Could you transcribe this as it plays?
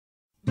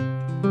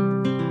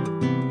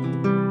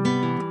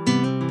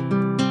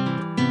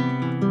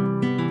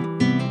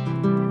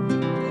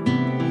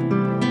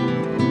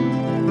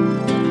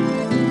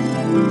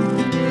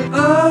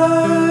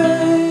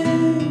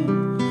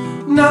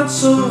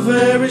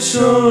very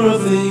sure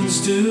of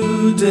things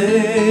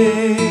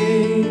today.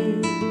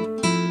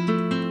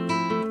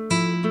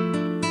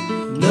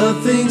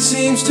 Nothing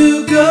seems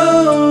to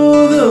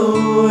go the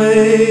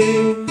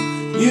way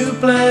you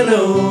planned,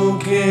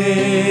 okay.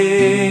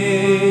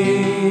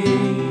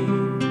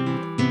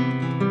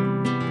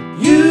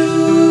 You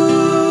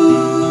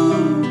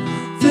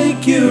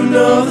think you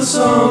know the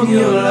song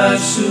your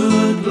life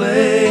should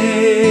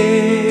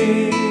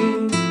play,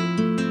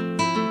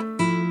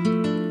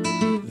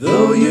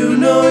 though you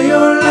know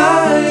your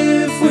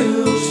life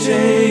will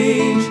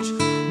change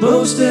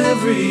most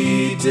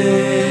every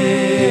day.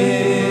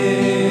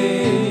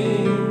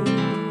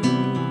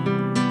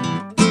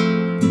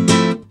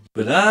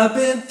 But I've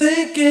been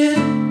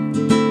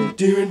thinking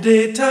during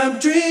daytime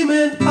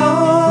dreaming,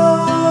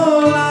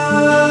 all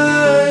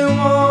I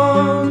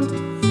want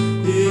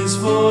is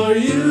for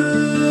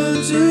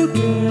you to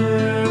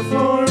care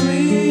for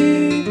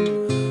me,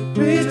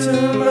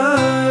 return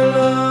my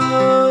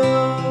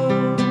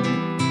love.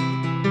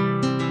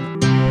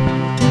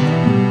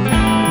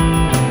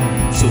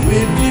 So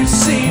if you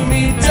see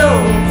me,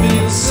 don't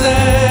feel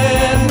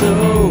sad, no.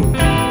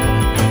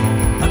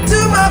 I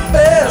do my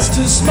best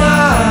to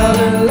smile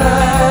and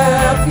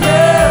laugh,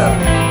 yeah.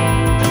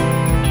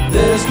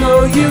 There's no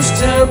use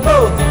tearing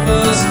both of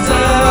us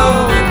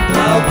down.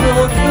 I'll grow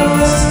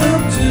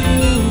accustomed to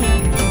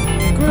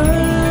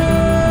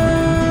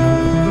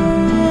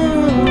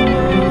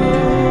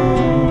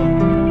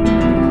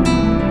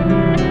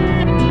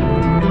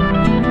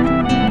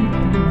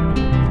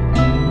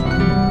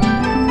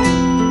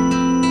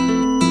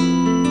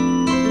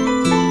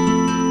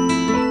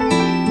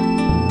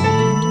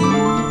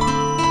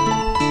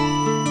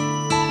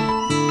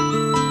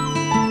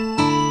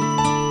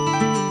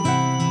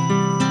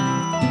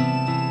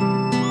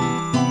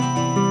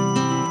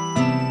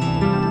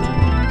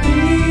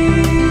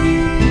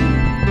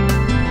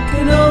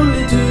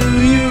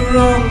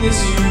wrong as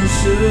you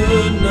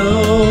should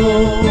know.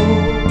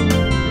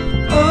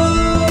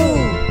 Oh,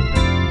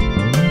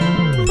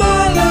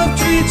 my love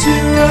treats you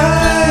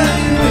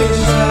right,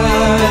 wish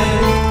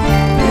I'd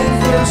been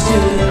first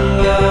in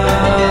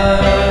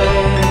line.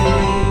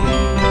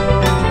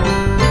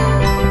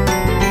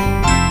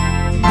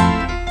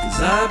 'Cause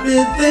I've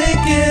been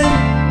thinking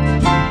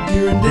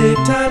during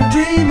daytime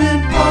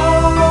dreaming,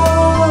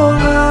 all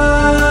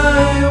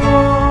I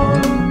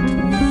want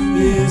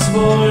is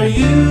for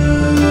you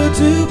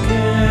to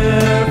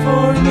care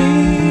for me,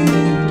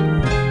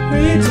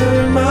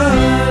 return my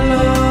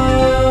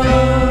love.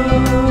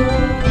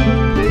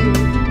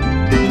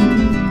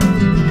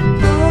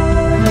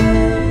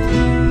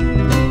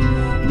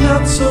 I'm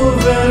not so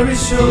very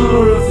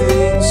sure of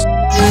things.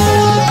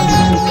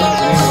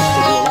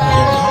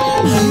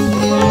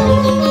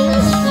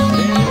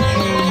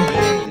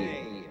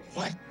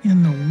 What in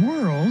the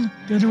world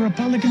did the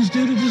Republicans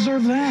do to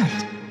deserve that?